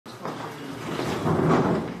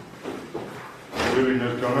Հարգելի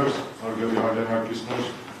ներկաներ, հարգելի հայրենակիցներ,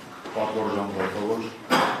 պատվարժան բախավոր։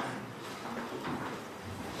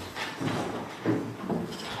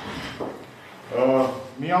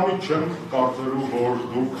 Միամիտ չեմ կարծելու, որ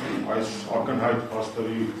դուք այս ակնհայտ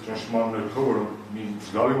փաստերի ճնշման ներքո, որոնք մի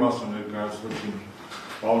զգալի մասը ներկայացվեցին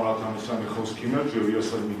պարոն Աթանասյանի խոսքի մեջ, եւ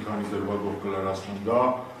ես էլ մի քանի դրվագով կլարացնեմ դա,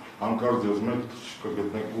 հանկարծ ձեզ մեջ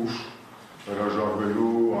կգտնեք ուժ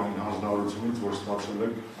հրաժարվելու այն հանձնարարությունից, որ ստացել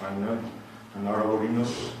եք, այն է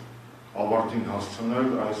հնարավորինս ավարտին հասցնել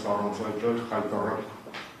այս առանցայտեր խայտառակ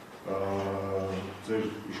ձեր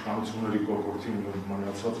իշխանությունների կողքին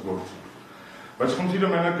մնացած գործը։ Բայց խնդիրը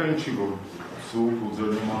մենակը ինչի, որ սուկ ու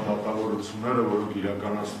ձեր նման դատավորությունները, որոնք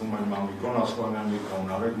իրականացնում են Մամիկոն Ասլանյանի կամ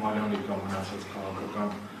Նարեկ Մալյանի կամ մնացած քաղաքական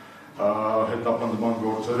հետապնդման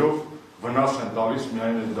գործերով վնաս են տալիս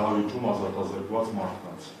միայն այդ դահլիճում ազատազրկված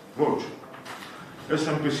մարդկանց։ Ոչ։ Այս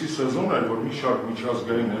այնպիսի սեզոն էր, որ մի շարք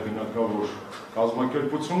միջազգային հեղինակավոր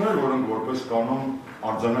կազմակերպություններ, որոնք որպես կանոն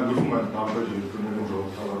արձանագրում են տարբեր երկրներում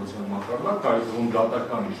ժողովրդավարության մակարդակ, այդ թվում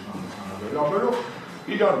դատական իշխանությանը վերաբերող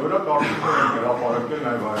իրար վրա կարծիքներ են հրապարակել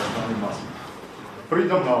նաև Հայաստանի մասին։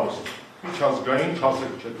 Freedom House միջազգային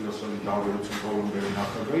չասեք չեք լսել տարբերություն Կոլումբիայի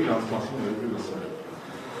նախագահի, իրանց մասին երևի լսել եք։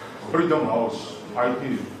 Freedom House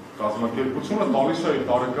հայտնի կազմակերպությունը տալիս է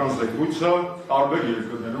տարեկան զեկույցը տարբեր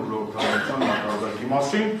երկրներում ժողովրդավարության մակարդակի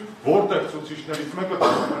մասին, որտեղ ցուցիչներից մեկը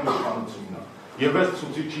տարեկան իշխանությունն է։ Եվ այս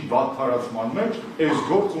ցուցիչի վատթարացման մեջ այս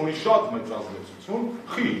գործ ունի շատ մեծ ազդեցություն,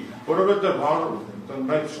 խի, որովհետև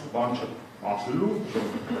մեծ բան չէ ասելու,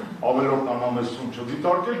 ավելորդ անամեսություն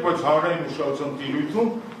չդիտարկել, բայց հանրային ուշադրության տիրույթում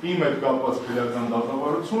իմ հետ կապված քրեական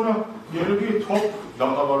դատավարությունը երևի թոփ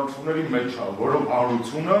դատավարությունների մեջ է, որով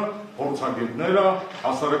հանրությունը, փորձագետները,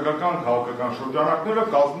 հասարակական քաղաքական շրջանակները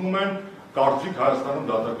կազմում են կարծիք Հայաստանում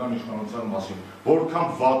դատական իշխանության մասին։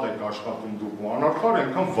 Որքան վատ եք աշխատում դուք ու անարդար,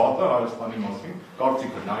 այնքան վատ է Հայաստանի մասին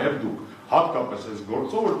կարծիքը, նաև դուք, հատկապես այս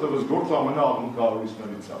գործով, որովհետև այս գործը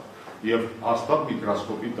ամենաաղմկահարույցներից է եւ հաստատ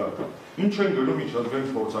միկրոսկոպի տակ է։ Ինչ են գրում միջազգային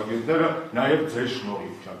փորձագետները նաև ձեր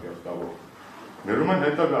շնորհիվ ճակերտավոր։ Գրում են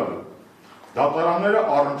հետագայինը. դատարանները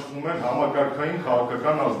առնչվում են համակարգային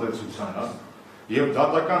քաղաքական ազդեցությանը եւ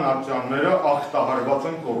դատական արձանները ախտահարված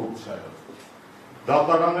են կոռուպցիայով։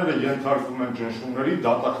 Դատարանները ենթարկվում են ճնշումների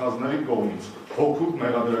դատախազների կողմից, հոգուտ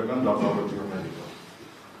մեղադրական դատավարությունների։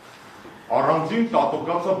 Առանձին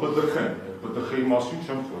տատոկացը ԲԴԽ-ն, ԲԴԽ-ի մասին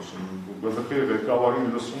չեմ խոսում, ԲԴԽ-ի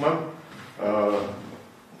ղեկավարին լսում եմ,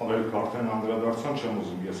 ավելք արդեն անդրադարձան, չեմ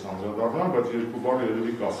ուզում ես անդրադառնալ, բայց երկու բառ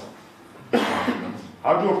երևի կասեմ։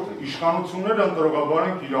 Հաջորդը, իշխանությունները ընտրողաբար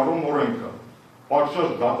են կիրառում օրենքը,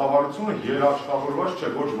 պատշաճ դատավարությունը երաշխավորված չէ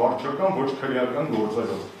ոչ վարչական, ոչ քրեական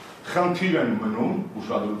գործերով։ Խնդիր են մնում,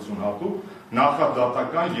 ուշադրություն հատուկ,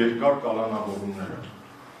 նախադատական երկար կալանավորումները։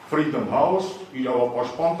 Freedom House,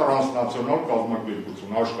 իրավապաշտպան տրանսնացիոնալ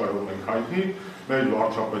կազմակերպություն, աշխարհում ենք հայտնի, մեր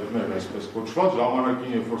վարչապետները այսպես կոչված,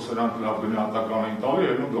 ժամանակին երբ որ սրանք լավ գնահատական էին տալի,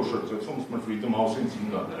 ելնում դոշերծեցում, ասում են Freedom House-ին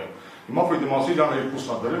ծննդա դրել։ Հիմա Freedom House-ի իրան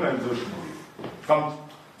երկուսա դրել այն ձեր շնորհիվ։ Կամ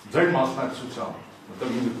ձեր մասնակցությամբ, որտեղ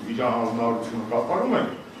վիճահանձնարարությունը կատարում են,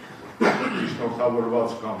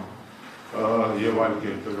 իշխանավորված կամ եւ այլ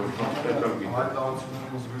կերպերով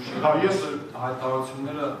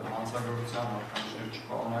հայտարարությունները հանցագործության հատկանիշներ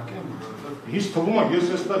չպարունակեն, որովհետեւ ինձ թվում է ես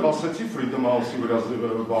այստեղ ասեցի Freedom House-ի վրա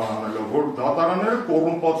բանանելով, որ դատարանները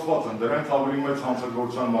կոռումպացված են, դրանց ավելի մեծ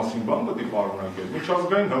հանցագործության մասին բան պետք է պարունակել։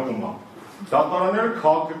 Միջազգային հղում է։ Դատարանները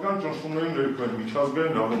քաղաքական ճնշումների ներքո են,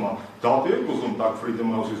 միջազգային հղում է։ Դատի եք ուզում տակ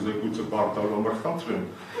Freedom House-ի զեկույցը կարդալու, մրցանցրեն,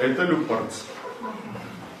 էտել ու պրծ։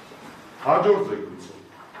 Հաջորդ զեկույցը,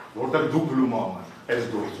 որտեղ դուք լուման եք այս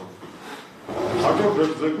գործով։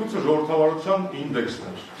 Հաջորդ զեկույցը ժողովրդավարության ինդեքսն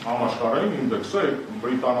էր, համաշխարհային ինդեքսը,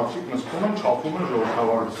 բրիտանացիք նստում են, չափում են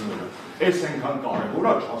ժողովրդավարությունները։ Այս այնքան կարևոր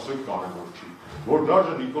է, չասեք կարևոր չի, որ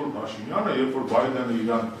դաժե Նիկոլ Փաշինյանը, երբ որ Բայդենը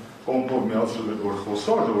իրան կոմպով միացրել էր, որ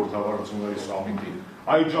խոսա ժողովրդավարությունների սամիտին,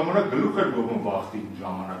 այդ ժամանակ գլուխ էր գովում վախտի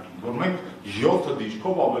ժամանակին, որ մենք 7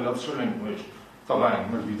 դիճքով ավելացրել ենք մեր տղային,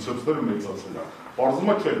 մեր բիցեպսները մեծացել է։ Պարզվում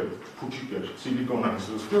է չէ, փուչիկ էր, սիլիկոնային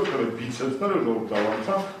սրսկի, որտեղ բիցեպսները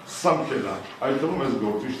ժողովրդավարության սնկել է, այդ թվում այս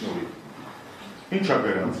գործի շնորհիվ։ Ինչ է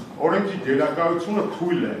գրած, օրենքի գերակայությունը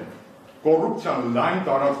թույլ է, կոռուպցիան լայն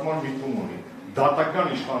տարածման միտում ունի,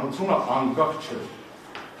 դատական իշխանությունը անկախ չէ։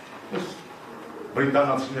 Այս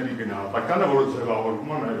բրիտանացիների գնահատականը, որը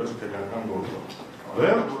ձևավորվում է նաև այս քրեական գործով։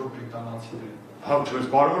 Բրիտանացիները հա չես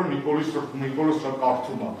կարևորը Նիկոլոսը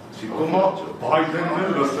կարդում է, սիտում է, Բայդենն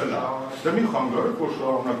էլ լսել է։ Դե մի խանգարեք, որ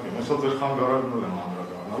շարունակեմ, հեսա ձեր խանգարարն եմ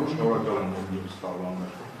անդրադառնալու, շնորհակալ եմ ինձ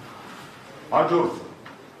տալաներ։ Հաջորդը,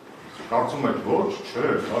 կարծում եք ոչ, չէ,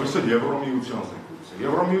 գալիս է Եվրոմիության զեկույցը։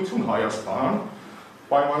 Եվրոմիություն Հայաստան,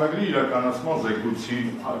 պայմանագրի իրականացման զեկույցի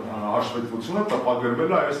հաշվետվությունը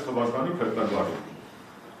տպագրվել է այս թվականի փետրվարին։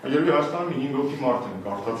 Երևի Հայաստանի 5 հոգի մարդ են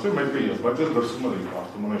կարդացել, մեկը ես, բայց ես դրսում եմ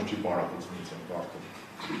կարդում, ունես չի պարապեցնից եմ կարդում։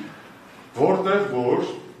 Որտեղ որ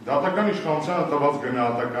դատական իշխանությանը տված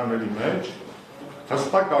գնահատականների մեջ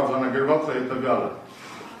հստակ արձանագրված է հետևյալը։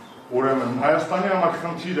 Ուրեմն Հայաստանի համար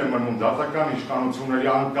խնդիր է մնում դատական իշխանությունների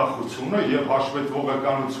անկախությունը եւ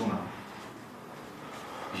հաշվետվողականությունը։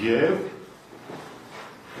 Եվ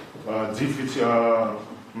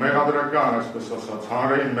մեղադրական, այսպես ասած,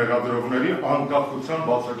 հանրային մեղադրողների անկախության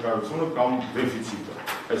բացակայությունը կամ դեֆիցիտը։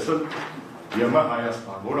 Այսը ԵՄ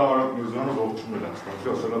Հայաստան, որը Արավոտ Միրզյանը ողջունել է, ստացի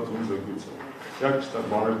ասել է թույն զեկույցը։ Յակ չտա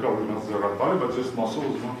բաներ կա, որ իրանց ձեռապարի, բայց այս մասով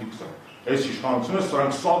ուզում եմ ֆիքսել։ Այս իշխանությունը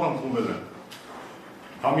սրանք սաղ ընդունել են։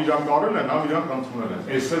 Համ իրանք արել են, համ իրանք ընդունել են։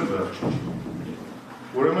 Այս էլ վերջը չի։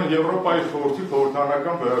 Ուրեմն Եվրոպայի խորհրդի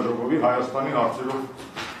խորհրդարանական վերաժողովի Հայաստանի հարցերով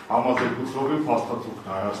համազեկուցողի փաստաթուղթն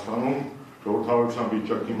Հայաստանում ժողովրդավարության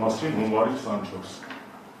վիճակի մասին հունվարի 24։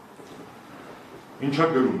 Ինչա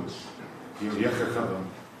գրում ես եւ ԵԽԽ-ն,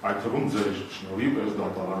 այդ թվում ձեր շնորհիվ այս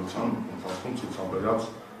դատավարության ընթացքում ցուցաբերած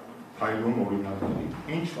հայլում օրինակների։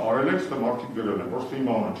 Ինչ արել եք, թե մարդիկ գրել են, ոչ թե իմ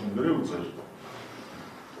անունը չեն գրել ու ձեր։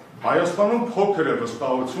 Հայաստանում փոքր է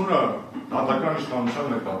վստահությունը դատական իշխանության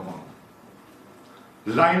նկատմամբ։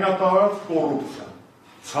 Լայնատարած կոռուպցիա,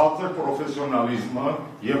 ցածր պրոֆեսիոնալիզմը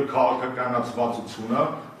եւ քաղաքականացվածությունը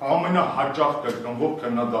ամենահաճախ կրկնվող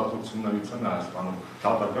քննադատություններից են Հայաստանում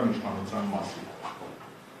դատական իշխանության մասին։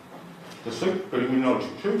 Տեսեք, կրիմինալ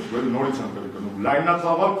չի, չէ՞, նորից են կրկնում։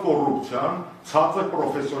 Լայնածավալ կոռուպցիան, ցածր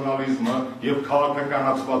պրոֆեսիոնալիզմը եւ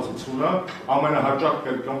քաղաքականացվածությունը ամենահաճախ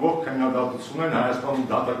կրկնվող քննադատությունն են Հայաստանում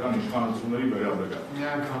դատական իշխանությունների վերաբերյալ։ Մի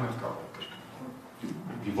անգամ է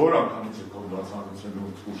կապը։ Որ անգամից է կոնդացանությունը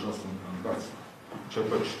ուշացնում կանգած,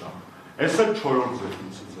 չեպը չտամ։ Այս է 4-րդ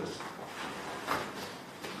զեկույցը ձեզ։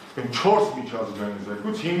 4 միջազգային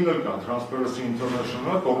զեկույց, 5-ը կան, Transparency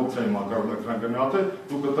International-ը, կոռուպցիայի մակարդակն գնահատել,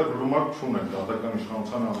 դուք այդտեղ ռումակ չունեք, դատական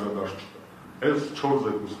իշխանության անդրադարձ չկա։ Այս 4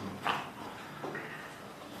 զեկույցն է։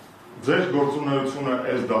 Ձեր գործունեությունը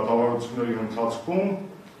այս դատավարությունների ընթացքում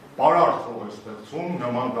պարարտ է ստեղծում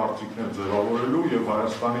նման կարծիքներ ձևավորելու եւ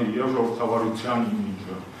Հայաստանի եւ ժողովրդավարության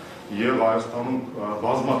իմիջը եւ Հայաստանում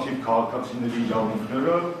բազմաթիվ քաղաքացիների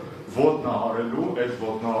իրավունքները ոտնահարելու, այդ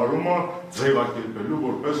ոտնահարումը ձևակերպելու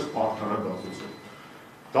որպես արդարադատություն։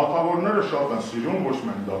 Դատավորները շատ են սիրում, ոչ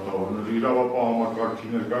միայն դատավորները, իրավապահ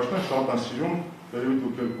համակարգի ներկայացնեն շատ են սիրում, երևի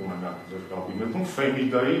դուք եք ունենաք ձեր կաբինետում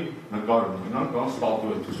Ֆեմիդայի նկարը ունենան կամ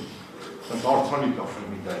ստատուետը։ Ասենք արձանի կա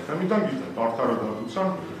Ֆեմիդայի։ Ֆեմիդան գիտեք,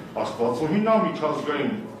 արդարադատության աստվածուհին է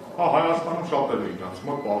միջազգային, Հայաստանում շատերը իրանց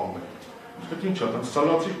մոտ պահում են։ Այդ ինչ է,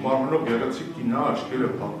 սլացիկ մարմնով գեղեցիկ կինա, աչքերը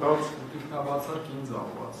փակած, ինքնաբացար կին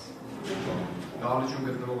զավված։ Դահլիճում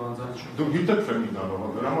գտնվող անձանց չէ։ Դուք գիտեք Ֆեմիդանով,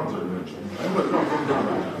 դրա համար ձեր մեջ է։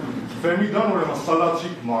 Ֆեմիդան ուրեմն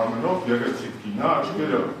սլացիկ մարմնով գեղեցիկ կինա,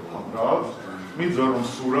 աչքերը փակած, մի ձեռում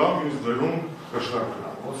սուրա, մյուս ձեռում կշռակ։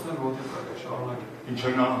 Ոցնել ոտի տակ է, շարունակեք։ Ինչ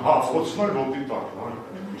են, ոցնել ոտի տակ,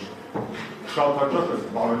 շատ հաճախ է,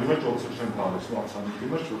 բարելի մեջ օծը չեն տալիս, ացանիկի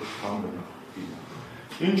մեջ որ չթանվեն։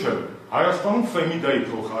 Ինչ է, Հայաստանում Ֆեմիդայի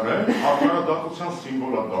փոխարեն արդարադատության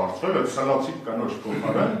սիմվոլ է դարձել, այդ սլացիկ կնոջ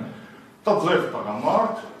փոխարեն տձեւ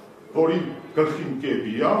տղամարդ, որի գլխին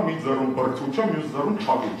կեպի է, մի ձեռում բրդուճ է, մյուս ձեռում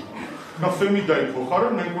չագուճ է։ Նա Ֆեմիդայի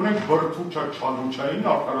փոխարեն մենք ունենք բրդուճա չագուճային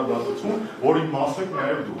արդարադատություն, որի մաս եք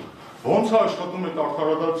նաև դուք։ Ոնց է աշխատում այդ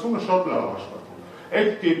արդարադատությունը, շատ լավ աշխատում։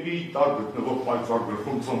 Այդ կեպիի տակ գտնվող պայծառ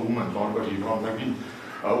գլխում ծնվում են տարբեր հիվանդագին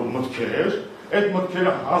մտքեր, այդ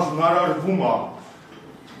մտքերը հանձնարարվում է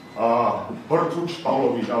բրդուճ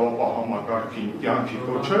տալով իրավապահ համակարգին կյանքի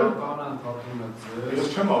կոչել։ Ես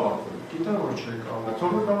չեմ ավարտել։ Գիտեմ, որ չեք ավարտել։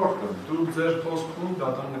 Թող ավարտեմ։ Դու ձեր խոսքում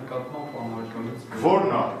դատան նկատմամբ անարգալից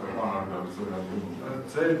Որն է անարգալից վերաբերում։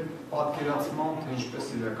 Ձեր պատկերացմամբ թե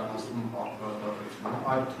ինչպես իրականացնում արդարադատությունը,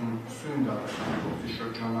 այդ թվում սույն դատական գործի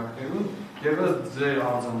շրջանակներում եւ ըստ ձեր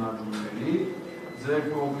արձանագրումների, ձեր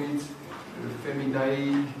կողմից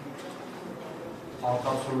Ֆեմիդայի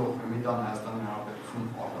արտացոլող Ֆեմիդան Հայաստանի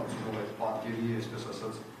Հանրապետությունում արտացոլող այդ պատկերի, այսպես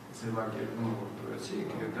ասած, ձևակերպումը որ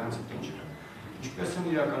դրեցիք, եւ դրանց ինչ է։ Ինչպես են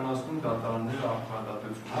իրականացնում դատարանները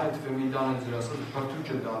արդարադատությունը։ Այդ Ֆեմիդանը ձեր ասած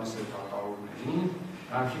բրդուճը տալիս է դատավորներին,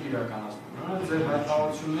 դրանք իրականացնում։ Ձեր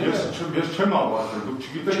հայտարարությունները ես չեմ ավարտել, դուք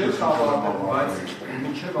չգիտեք ես ավարտել, բայց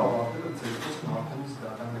մինչև ավարտելը ձեր խոսքն արդեն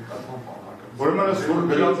դատարան նկատմամբ անարգել։ Ուրեմն ես որ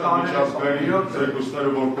գրած եմ միջազգային զեկույցները,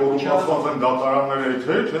 որ կոռուպացված են դատարանները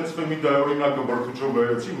հետ, հենց Ֆեմիդայի օրինակը բրդուճով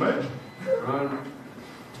վերեցի մեջ։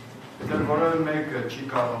 Դեռ որևէ մեկը չի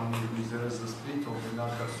կարող վիզերը զսպրի, թող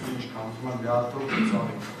ներկայացում ինչքան ուզում են լիաթով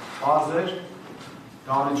ծառի։ Բազեր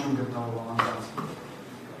դահլիճում գտնվող անձանց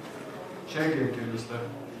չեք եկել այստեղ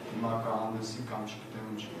հիմնակահանդեսի կամ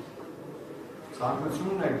չգիտեմ ինչ։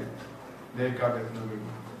 Ցանկություն ունեք ներկա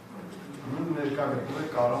գտնվելու։ Ներկա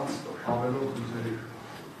գտնվեք առանց ավելորդ ուզերի։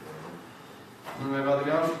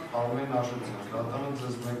 Մեղադրյալ Արմեն Աշոտյան, դատանը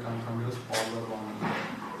ձեզ մեկ անգամ ևս պարզաբանում է։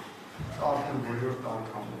 Արդեն բոլորդ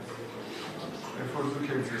անգամ է։ Երբ որ դուք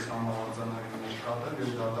եք ձեզ համավարձանային աշխատել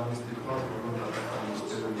և դատանի ստիպված բոլոր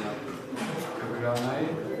դատականիստերը կգրանայի,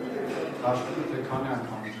 հաշվի թե քանի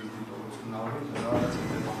անգամ ձեզ դիտողություն արել, դրանից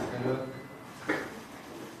հետևանքները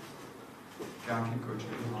կյանքի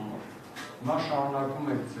կոչելու համար։ Հիմա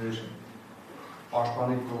շարունակում եք ձեր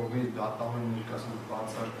պաշտպանի կողմի դատավորի ներկայացնող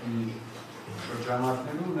բացարկի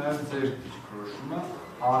շրջանակներում նաև ձեր դիրքորոշումը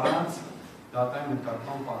առանց դատայի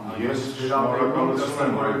նկատմամբ անհայտ։ Ես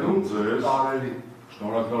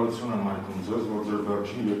շնորհակալություն եմ հայտնում ձեզ, որ ձեր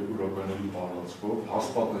վերջին 2 րոպեների պատասխանով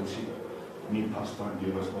հաստատեցի մի փաստարկ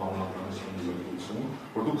ևս կանոնականից զեկույցում,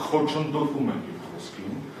 որ դուք խոչընդոտում եք իմ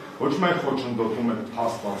խոսքին, ոչ միայն խոչընդոտում եք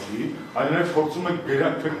հաստատի, այլ նաև փորձում եք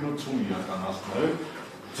գերակերպություն իրականացնել,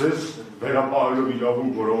 ձեզ վերապահելով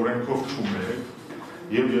իրավունք, որ օրենքով չունեք,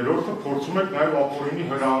 եւ երրորդը փորձում եք նաև ապօրինի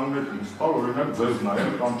հրահանգներ ինձ տալ, օրինակ ձեզ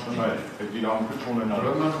նայել կամ չնայել, այդ իրավունքը չունենալ։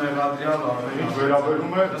 Ուրեմն մեղադրյալ Արմեն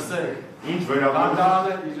վերաբերում է, ինչ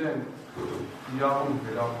վերաբերում է իրեն իրավունք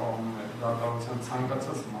վերապահում է դատավորության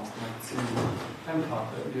ցանկացած մասնակցին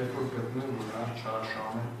ընդհատել, երբ որ գտնում են, որ նրանք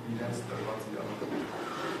չարաշահում են իրենց տրված իրավունքը։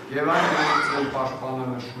 Եվ այն ձեր պաշտպանը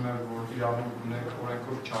նշում է, որ իրավունք ունեք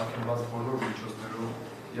օրենքով չարգելված բոլոր միջոցներով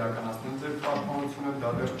իրականացնել ձեր պաշտպանությունը,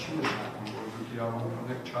 դա դեռ չի նշանակում, որ դուք իրավունք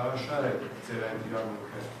ունեք չարաշահել ձեր այդ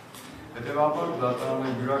իրավունքը։ Հետևաբար դատարանը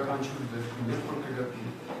յուրաքանչյուր դեպքում, երբ որ կգտնի,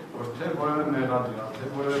 որ թե որևէ մեղադրյալ, թե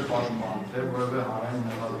որևէ պաշտպան, թե որևէ հանրային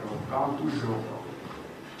մեղադրող կամ տուժող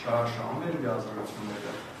չարաշահում էր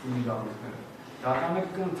լիազորությունները ու իրավունքները, դատարանը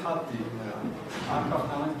կընդհատի նրան, անկախ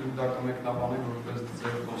նրանից դուք դա կմեկնաբանեք որպես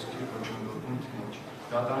ձեր խոսքի խոչընդոտում թե ինչ։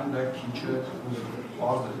 Դատարանը դա քիչ է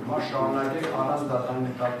պարզ է։ Հիմա շարունակեք առանց դատարանի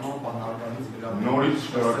նկատմամբ անհարգալից վերաբերել։ Նորից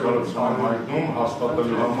շնորհակալություն եմ հայտնում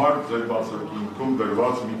հաստատելու համար ձեր բացարկի հիմքում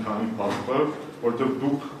դրված մի քանի փաստեր, որտեղ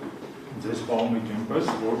դուք ձեզ պահում եք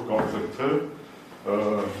այնպես, որ կարծեք թե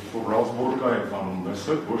ռազմորկա եք անում մեզ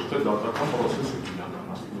հետ, ոչ թե դատական պրոցես եք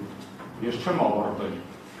իրականացնում։ Ես չեմ ավարտել։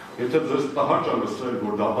 Եթե ձեզ տհաճ է լսել,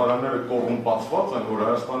 որ դատարանները կոռումպացված են, որ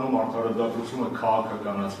Հայաստանում արդարադատությունը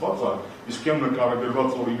քաղաքականացված է, իսկ եմ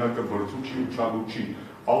նկարագրված օրինակը բրդուճի ու չագուճի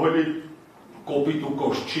ավելի կոպիտ ու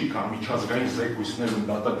կոշտ չի, քան միջազգային զեկույցներում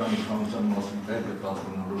դատական իշխանության մասին դեպի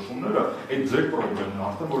բնորոշումները, այդ ձեր պրոբլեմն է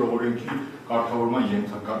արդեն, որ օրենքի կարգավորման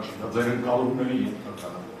ենթակա չի, դա ձեր ընկալումների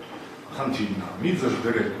ենթակա է։ Խնդիրն է, մի ձեր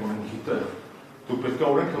դրեք օրենքի տեղ, դուք պետք է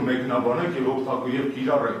օրենքը մեկնաբանեք եւ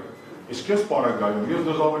կիրառեք։ Իսկ ես պարագայում, ես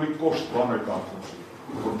դες ավելի կոշտ բան եք արտացի,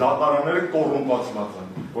 որ դատարանները կոռումպացված են,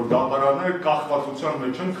 որ դատարանները կախվածության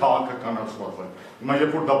մեջ են քաղաքականացված են։ Հիմա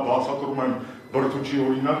երբ որ դա բացատրում եմ բրդուճի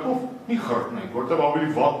օրինակով, մի խրտնենք, որտեղ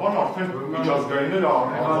ավելի վատ բան արդեն միջազգայինները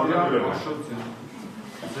արձանագրել են։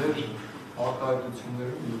 Ձեր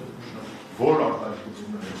արտահայտություններում որ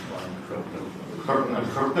արտահայտություններ եք խրտնել,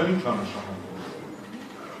 խրտնել ինչ է նշանակում։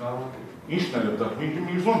 Ինչն է դա,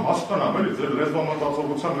 միզոն հասկանամ, էլի, ձեր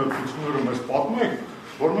լեզվամտածողության ներկայությունները մեզ պատմում եք,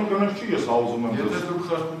 որ մենք կնոջ չի ես հաուզում եմ ձեզ։ Եթե դուք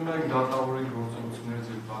խրտնում եք դատավորի գործողություններից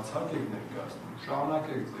եւ բացակ եք ներկայացնում,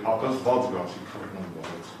 շարունակեք ձեր։ Հատասված գացի խրտնում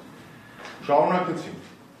բառից։ Շարունակեցինք։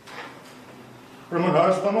 Ուրեմն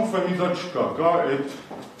Հայաստանում Ֆեմիդա չկա, կա այդ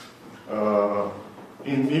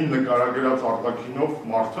իմ նկարագրած արտաքինով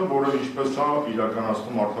մարդը, որը ինչպես է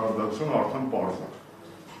իրականացնում արդարադատությունը արդեն պարզ է։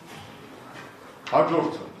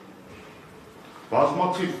 Հաջորդը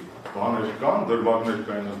բազմաթիվ բաներ կան, դրվագներ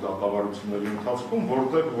կային այս դատավարությունների ընթացքում,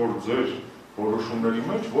 որտեղ որ ձեր որոշումների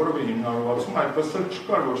մեջ որևէ հիմնավորվածում այդպես էլ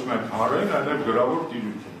չկար ոչ միայն հանրային, այլև գրավոր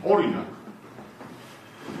տիրույթում։ Օրինակ,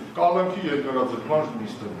 կալանքի երկարաձգման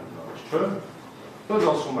նիստերն են դարձ, չէ՞։ Դες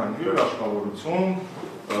ասում են երաշխավորություն,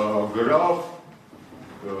 գրավ,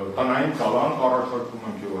 տնային կալանք առաջարկում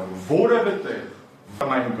ենք եւ այլն։ Որևէ տեղ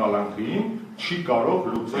տնային կալանքին չի կարող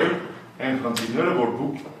լուծել այն խնդիրները, որ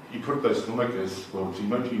դուք իբր տեսնում եք այս գործի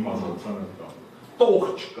մեջ իմ ազատության հետ կա։ Տող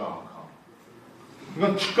չկա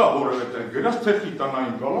անգամ։ Չկա որևէ տեղ գրած թե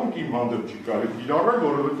տնային կալանք իմ հանդեպ չի կարելի կիրառել,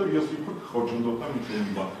 որովհետեւ ես իբր խոչընդոտեմ ինչ-որ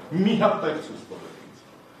մի բան։ Մի հատ տեղ ցույց տվեք ինձ։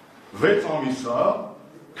 6 ամիս է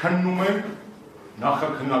քննում ենք,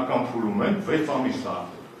 նախաքննական փուլում ենք, 6 ամիս է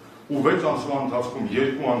ու 6 ամսվա ընթացքում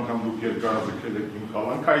 2 անգամ դուք երկարաձգել եք իմ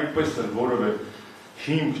կալանքը, այդպես էլ որևէ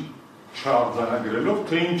հիմք չարձանագրելով,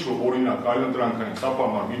 թե ինչով օրինակ այլընտրանքային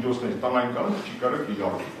տապամար միջոցների տնային կալանք չի կարող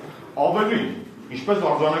կիրառել։ Ավելին, ինչպես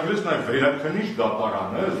արձանագրեց նաև վերաքննիչ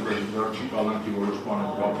դատարանը, վերջի կալանքի որոշման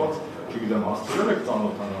հետ կապված, չգիտեմ, հասցրել եք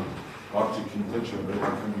ծանոթանալ, կարծիքին թե չէ,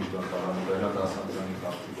 վերաքննիչ դատարանի վերադասանցանի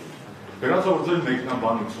կարծիքին։ Գրած որ ձեր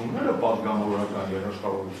մեկնաբանությունները պատգամավորական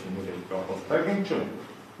երաշխավորությունների հետ կապված, տեղին չէ,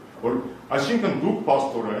 որ այսինքն դուք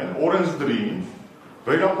պաստորեն օրենսդրին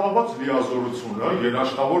վերապահված լիազորությունը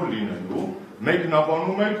երաշխավոր լինելու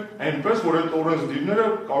մեկնաբանում եք այնպես, որ այդ օրենսդիրները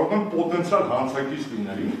կարող են պոտենցիալ հանցակից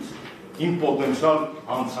լինել իմ պոտենցիալ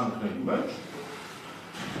հանցանքների մեջ,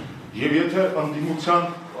 եւ եթե ընդդիմության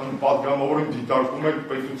պատգամավորին դիտարկում եք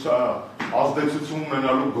պետության ազդեցություն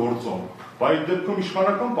ունենալու գործոն, բայց դեպքում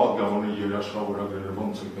իշխանական պատգամավորն երաշխավորագրերը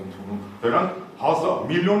ոնց եք ընդունում, դրանք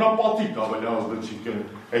միլիոնապատիկ ավելի ազդեցիկ են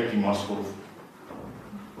այդ իմաստով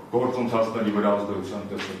գործընթացների վրա ազդեցության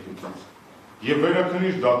տեսակետից։ Եվ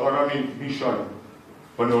վերաքննիչ դատարանի մի շարք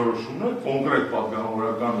բնորոշումներ, կոնկրետ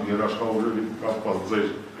պատգամավորական երաշխավորների կապված ձեր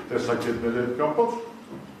տեսակետների հետ կապված,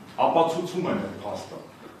 ապացուցում են այդ փաստը,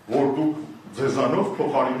 որ դուք ձեզանով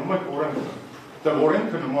փոխարինում եք օրենքը, դե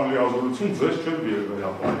օրենքը նման լիազորություն ձեզ չէ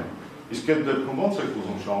վերապահել։ Իսկ այդ դեպքում ոնց եք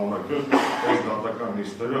ուզում շարունակել այս դատական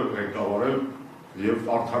նիստերը ղեկավարել եւ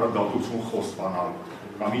արդարադատություն խոստանալ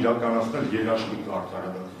կամ իրականացնել երաշխիք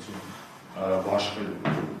արդարադատություն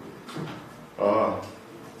բաշխելու։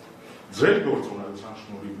 Ձեր գործունեության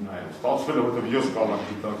շնորհիվ նաեւ ստացվել է, որովհետեւ ես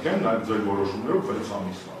կալանքի տակ եմ, նաեւ ձեր որոշումներով 6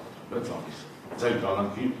 ամիս է, 6 ամիս։ Ձեր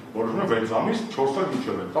կալանքի որոշումը 6 ամիս, 4-ը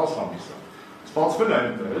մինչև է 10 ամիս է։ Ստացվել է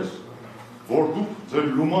այնպես, որ դուք ձեր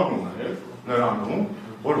լուման ունեք նրանում,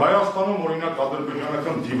 որ Հայաստանում օրինակ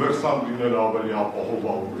ադրբեջանական դիվերսանտ լինել ավելի ապահով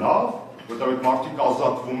ու լավ, որտեղ այդ մարդիկ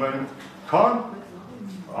ազատվում են, քան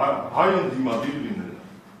հայ ընդդիմադիր լինելը։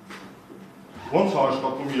 Ոնց է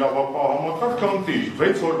աշխատում իրավապահ համակարգը, ընտիր,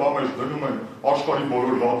 6 օրվա մեջ դնում են աշխարհի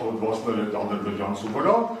բոլոր վատ հոդվածները այդ ադրբեջանցու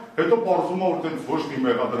վրա, հետո պարզում է, որ տենց ոչ մի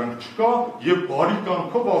մեղադրանք չկա եւ բարի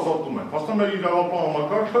կամքով ազատում են։ Հաստատ մեր իրավապահ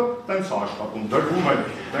համակարգը տենց է աշխատում, դրվում են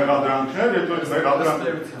մեղադրանքներ, հետո այդ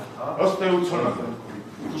մեղադրանքը ըստ էության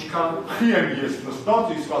Ինչքան խի եմ ես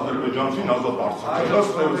նստած, իսկ ադրբեջանցին ազատ արձակել,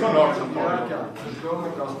 ըստ էության արձակել։ Դժգոհ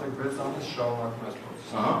եք ասեք 6 ամիս շարունակում ես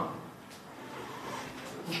փոխը։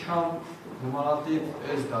 Ինչքան նմանատիպ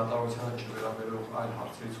այս դատավարությանը չվերաբերող այլ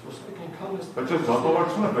հարցերից խոսենք, այնքան էս։ Բայց այս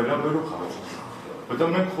դատավարությունը վերաբերող հարց է։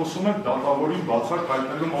 Որտեղ մենք խոսում ենք դատավորին բացակ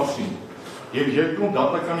հայտնելու մասին եւ երկրում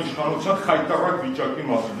դատական իշխանության խայտարակ վիճակի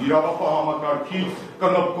մասին, իրավապահ համակարգի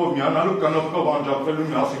կնոպկով միանալու, կնոպկով անջատվելու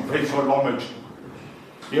մասին 6 օրվա մեջ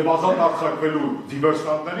եւ ազատ արձակվելու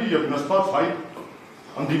դիվերսանտների եւ նստած հայ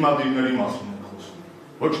ընդդիմադիրների մասին ենք խոսում։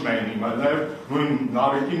 Ոչ միայն հիմա, նաեւ նույն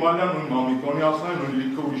Նարեկի Մանյան, նույն Մամիկոնյացն, նույն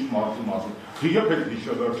լիքը ուրիշ մարդու մասին։ Դիեփ եք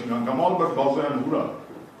հիշել վերջին անգամ Ալբերտ Բազարյանը ուրա։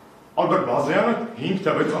 Ալբերտ Բազարյանը 5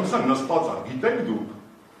 թե 6 ամիս նստած է, գիտեք դուք։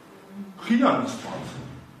 Խիա նստած։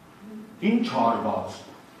 Ինչ արված,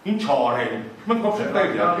 ինչ արել։ Մենք ոչինչ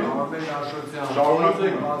չենք Արմենիա Աշոտյան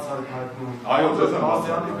շարունակում բացառ հայտնում։ Այո, ձեզ եմ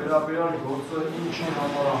Բազարյանի վերաբերյալ գործը ինչի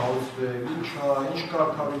համար է հաուսվել, ինչ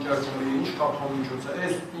կարգավիճակ ունի, ինչ կապամիջոց է,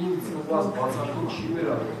 այս ինձ ուղղված բացառում չի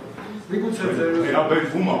վերաբերվում։ Միգուցե ձեր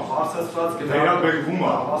վերաբերվում է, ասացված վերաբերվում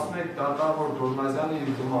է, ասում եք դատավոր Դոլմազյանի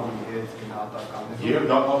իր դիմանում հետ գնահատականներ։ Եվ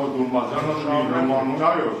դատավոր Դոլմազյանը իր նմանում,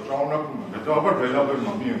 այո, շարունակում է։ Հետո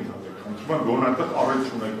վերաբերվում է մի ընդհանրեք։ Խնդրում եմ գոնե այդտեղ առեք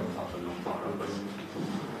չունեք ընդհանրել ընդհանրապես։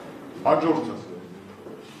 Հաջորդը։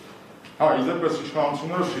 Հա, իդեպս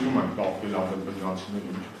իշխանությունները սիրում են կապվել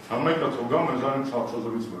ադրբեջանցիների հետ։ Համեկը թողա մեզանից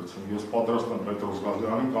հարցազրույց վերցնում։ Ես պատրաստ եմ Պետրոս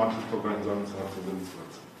Գազյանին կանչի թողա ինձանից հարցազրույց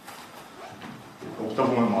վերցնում։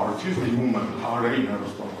 Օգտվում եմ առիթից, դիմում եմ հանրային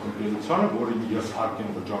հեռուստաընկերությանը, որին ես հարկ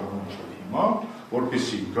եմ վճարում չէ հիմա,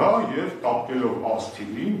 որպեսզի գա եւ կապկելով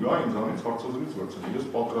աստիլին գա ինձանից հարցազրույց վերցնել։ Ես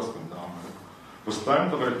պատրաստ եմ դա անել։ Վստահ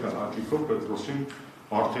եմ տղերքան հաճիկով Պետրոսին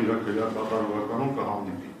մարդը իր կատարողականում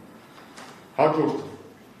կհանդիպի։ Հաջորդը։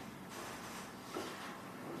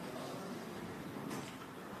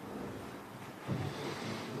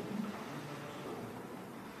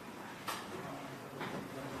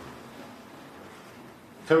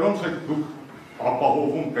 Թե ոնց եք դուք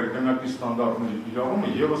ապահովում կրկնակի ստանդարտների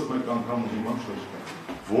կիրառումը եւս մեկ անգամ հիմա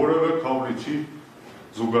շեշտեմ։ Որևէ քավլիչի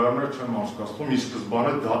զուգահեռներ չեմ անցկացնում, ի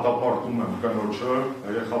սկզբանե դատապարտում եմ կնոջը,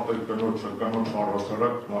 երեխապետ կնոջը, կնոջ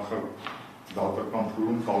առհասարակ նախադատական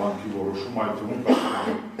փուլում կալանքի որոշում, այդ թվում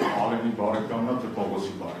Ալենի բարեկամնա թե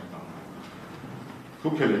Պողոսի բարեկամնա։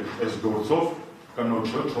 Դուք եք այս գործով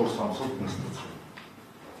կնոջը 4 ամսով նստեցրել։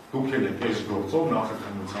 Դուք եք այս գործով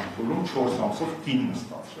նախաքննության փուլում 4 ամսով կին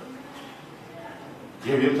նստացրել։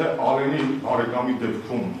 Եվ եթե Ալենի բարեկամի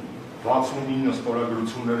դեպքում 69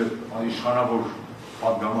 ստորագրությունները իշխանավոր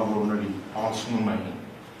պատգամավորների անցնում էին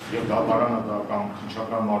եւ դատարանը դա կամ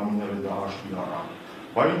քիչական մարմինները դա հաշվի առան,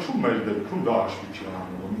 բայց ինչու մեր դեպքում դա հաշվի չի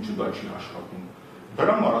առնում, ինչու դա չի աշխատում։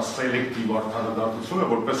 Դրա համար սելեկտիվ արդարադատությունը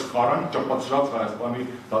որպես խարան ճպացրած Հայաստանի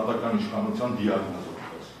դատական իշխանության դիագնոզով։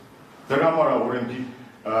 Դրա համար օրենքի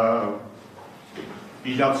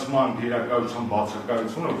իրացման գերակայության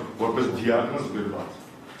բացակայությունը որպես դիագնոզ գրված։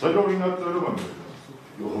 Ձեր օրինակներով եմ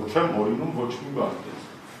գրված։ Չեմ օրինում ոչ մի բան։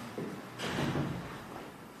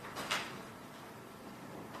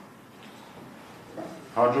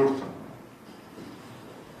 Հաջորդը։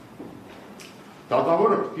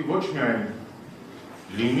 Դատավորը պետք է ոչ միայն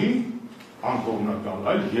լինի անկողմնակալ,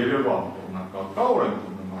 այլ երևա անկողմնակալ։ Կա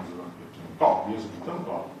օրենքում նման ձևակերպում։ Կա, ես գիտեմ,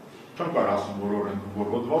 կա։ Չեմ կարող ասում, որ օրենքում որ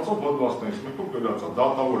հոդվածով հոդվածներից մեկով գրած է,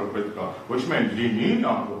 դատավորը պետք է ոչ միայն լինի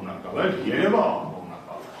անկողմնակալ, այլ երևա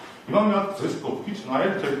անկողմնակալ։ Հիմա մի հատ ձեզ կողքից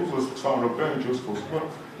նայեք, թեկուզ 20 րոպե ինչ ես խոսքում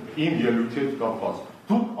իմ ելույթի հետ կապված։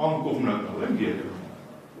 Դուք անկողմնակալ եք երևում։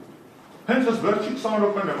 Հենց այս վերջի 20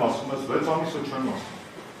 րոպեն եմ ասում, այս 6 ամիսը չեմ ասում։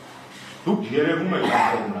 Դուք երևում եք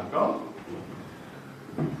անկողմնակալ,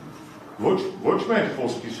 ոչ միայն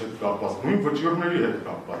խոսքից հետ կապված, նույն վճիռների հետ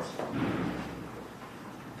կապված։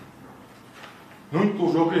 Նույն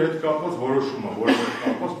տուժողի հետ կապված որոշումը, որի հետ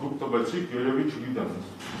կապված դուք տվեցիք, երևի չգիտեմ,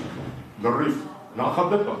 լրիվ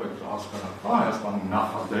նախադեպ պետք է հասկանալ, կա Հայաստանում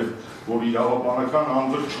նախադեպ, որ իրավաբանական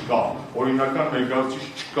անձը չկա, օրինական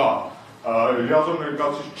ներկայացուցիչ չկա, լիազոր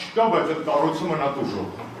ներկայացուցիչ չկա, բայց այդ կառույցը մնա տուժող։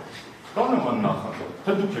 Կա նման նախադեպ,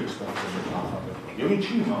 թե դուք եք ստեղծել այդ նախադեպը, եւ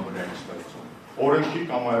ինչի նման վրա եք ստեղծում, օրենքի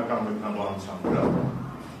կամայական մեկնաբանության վրա։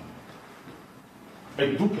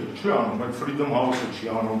 Այդ դուք եք չի անում, այդ Freedom House-ը չի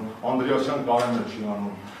անում, Անդրեասյան Կարենը չի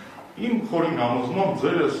անում։ Իմ խորին համոզմամբ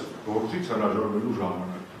ձեր ես գործից հրաժարվելու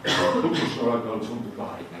ժամանակ։ Դուք շնորհակալություն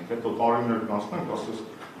կհայտնեք, հետո տարիներ կանցնենք, ասես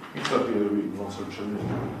ինչ է երևի ոնց էլ չլինի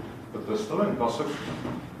կտեսնենք, ասեք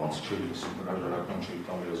ոնց չի լսում հրաժարական չի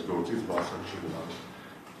տալի ես գործից բացել չի գնալիս։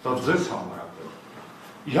 Դա ձեզ համար է։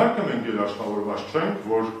 Իհարկե մենք երաշխավորված չենք,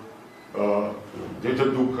 որ եթե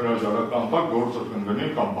դուք հրաժարական տակ գործը կընկնի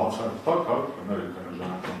կամ բացարձակ կներեք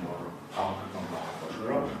հրաժարական բառը, քաղաքական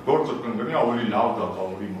բառը, գործը կընկնի ավելի լավ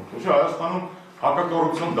դատավորի մոտ։ Հայաստանում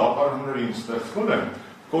հակակոռուպցիոն դատարանները ինչ ստեղծվել են,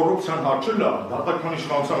 կոռուպցիան հաճելը, դատական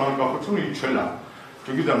իշխանության անկախությունը իջելը։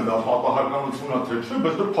 Չգիտեմ դա պատահականություն է թե չէ,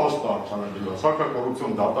 բայց դա փաստ է արձանագրված։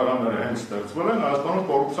 Հակակոռուպցիոն դատարանները հենց ստեղծվել են, Հայաստանում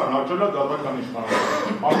կոռուպցիան հաճելը, դատական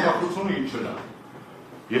իշխանության անկախությունը իջելը։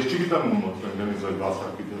 Ես չգիտեմ ում մոտ կընկնի ձեր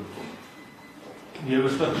բացարկի դեպքում։ Եվ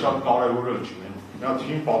այստեղ շատ կարևոր էլ չի։ Մի հատ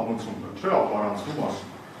հին պատմություն կա, չէ, ապարանցու մասին։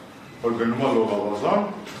 Որ գնում է լողավազան,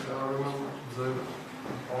 ձեր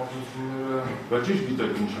պատմությունները բայց ինչ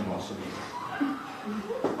գիտեք ինչ եմ ասել։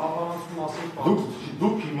 ապարանցու մասին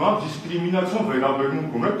Դուք հիմա դիսկրիմինացիոն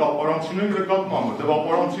վերաբերմունք ունեք ապարանցիների նկատմամբ, դե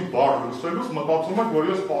ապարանցի բառ լսելուց մտածում եք, որ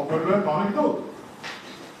ես պատմելու եմ անեկդոտ։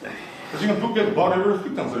 Այսինքն դուք այդ բառերը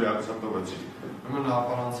ֆիկտ են ռեակցիա տվեցիք։ Ուրեմն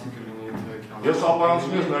ապարանցի կլինի եթե Ես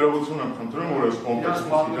ապարանցիներից ներողություն եմ խնդրում, որ այս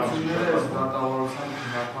կոնտեքստում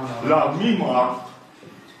լավ, մի մարդ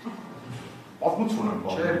պատմություն եմ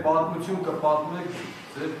պատմում։ Չէ, պատմություն կպատմեք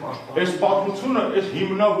ձեր պաշտպան։ Այս պատմությունը այս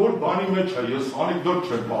հիմնավոր բանի մեջ է, ես անեկդոտ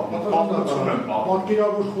չեմ պատմում, պատմություն եմ պատմում։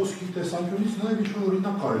 Պատկերավոր խոսքի տեսանկյունից նաև ինչ-որ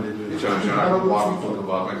օրինակ կարելի է բերել։ Չնչանակ պատմությունը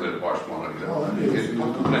պատմեք ձեր պաշտպաների հետ։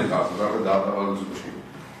 Դուք եք ասում, որ դատավորություն չի։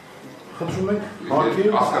 Խնդրում եք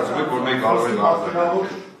հարգել, հասկացում եք, որ մենք կարող ենք արտահայտել։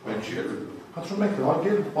 Մենք չի եք։ Խնդրում եք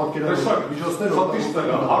հարգել պատկերավոր միջոցները,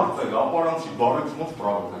 Ստատիստիկա հարցել, ապարանցի բառից ոնց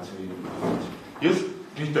պրովոկացիա։ Ես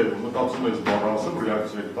գիտեմ, մտածում ես բառը ասեմ,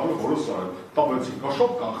 ռեակցիա տալու, որը սա է։ Տավեցի, կա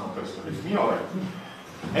շատ կանխատեսելի, մի արեք։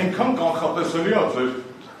 Այնքան կանխատեսելի է ձեր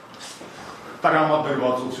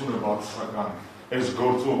տրամադրվածությունը բացասական, այս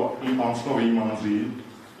գործով իմ անցնող իմ անձի,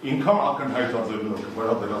 ինքան ակնհայտ է ձեր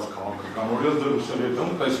վրա դրած քաղաքական, որ ես ձեր ուսերի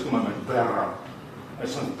հետում տեսնում եմ այդ բեռը,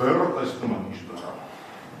 այսինքն բեռը տեսնում եմ ինչ բեռը։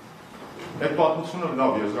 Այդ պատմությունը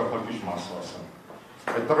լավ եզրափակիչ մասը ասեմ։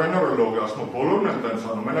 Այդ տրեյները ասում բոլորն են տենց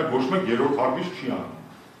անում, մենակ ոչ մեկ երրորդ հարկից չի անում։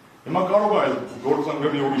 Հիմա կարող է այս գործը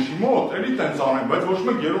ընկնի ուրիշի մոտ, էլի տենց անեն, բայց ոչ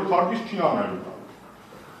մեկ երրորդ հարկից չի անելու։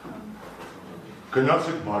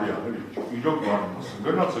 Գնացեք բարի անել, իրոք բարի ասեմ,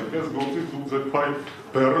 գնացեք, այս գործից դուք ձեր փայ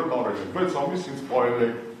բեռը տարել եք, 6 ամիս ինձ պայել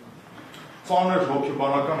եք, ծանր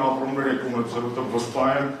հոգեբանական ապրումներ եք ունեցել, որտեղ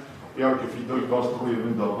վստահ եմ, իհարկե Ֆիդել Կաստրոյի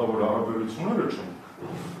եւ դատավոր հարաբերությունները չեն։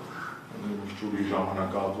 Ուրիշ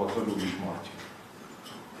ժամանակահատվածել ուրիշ մարդիկ։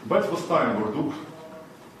 Բայց վստահ եմ, որ դուք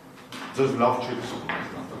ձեզ լավ չեք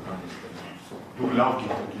զգում, դուք լավ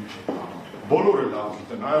գիտեք ինչ եք անում։ Բոլորը լավ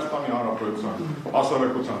գիտեն, Հայաստանի Հանրապետության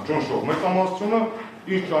հասարակության ճնշող մեծամասնությունը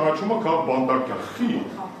իր ճանաչումը քաղաք բանդակյա խի։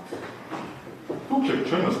 Դուք եք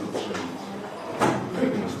չեն նստեցրել։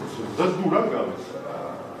 Եք նստեցրել, ձեզ դուր է գալիս։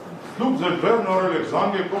 Դուք ձեր բեռն արել եք,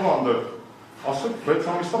 զանգ եք կոմանդել, ասեք 6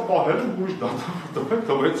 ամիսա պահել եք ուրիշ դատավոր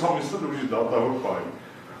տվեք, 6 ամիսը ուրիշ դատավոր պահել։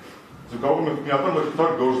 Զգալու մենք մի հատ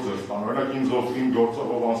մտքար գործ է ստանում, օրինակ ինձ իմ գործով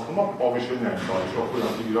անցնում է Պավիշենյան բարի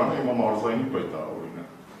շոխոյանքի իրանը իմ մարզայինի պետ է օրինակ։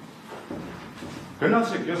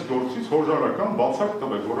 Գնացեք այս գործից հոժարական բացակ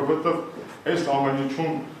տվեք, որովհետև այս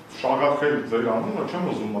ամենիչում շաղախել ձեր անունը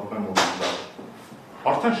չեմ ուզում մտնեմ օգտար։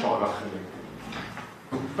 Արդեն շաղախել եք։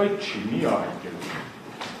 Պետք չի մի արեք էլ։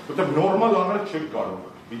 Որտեղ նորմալ անել չեք կարող։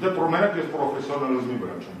 Իդեպ մենակ ես պրոֆեսիոնալիզմի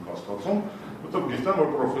վրա չեմ կասկածում, որտեղ գիտեմ,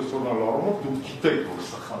 որ պրոֆեսիոնալ առումով դուք գիտեք, որ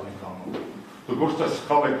սխալ եք անում։ Դուք ոչ թե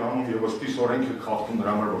սխալ եք անում եւ ըստիս օրենք եք խախտում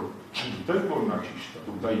նրա համար, որ չգիտեք, որ նա ճիշտ է,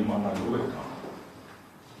 դուք դա իմանալով եք անում։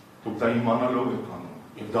 Դուք դա իմանալով եք անում,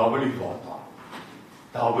 եւ դա ավելի վատ է։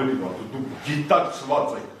 Դա ավելի վատ է, դուք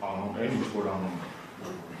գիտակցված եք անում, այն ինչ որ անում եք։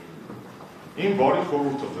 Իմ բարի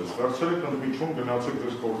խորհուրդը ձեզ, վերցրեք ընդմիջում գնացեք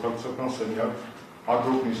ձեզ խորհրդակցական սենյակ,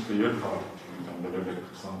 հաջորդ նիստը երբ է, չգիտեմ, դրել եք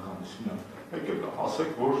 20-ին, եկեք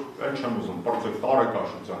ասեք, որ այն չեմ ուզում, պրծեք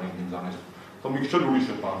տարեկաշության ենք ինձանից, թո մի քիչ էլ ուրիշ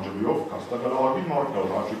է տանջվիով, կաստակալավագի մարդ կա,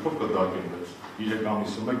 հաջիկով կդակենվեց, 3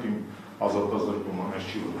 ամիսը մեկ իմ ազատազրկումը, մեզ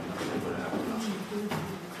չի ուզում,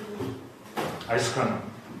 այսքանը։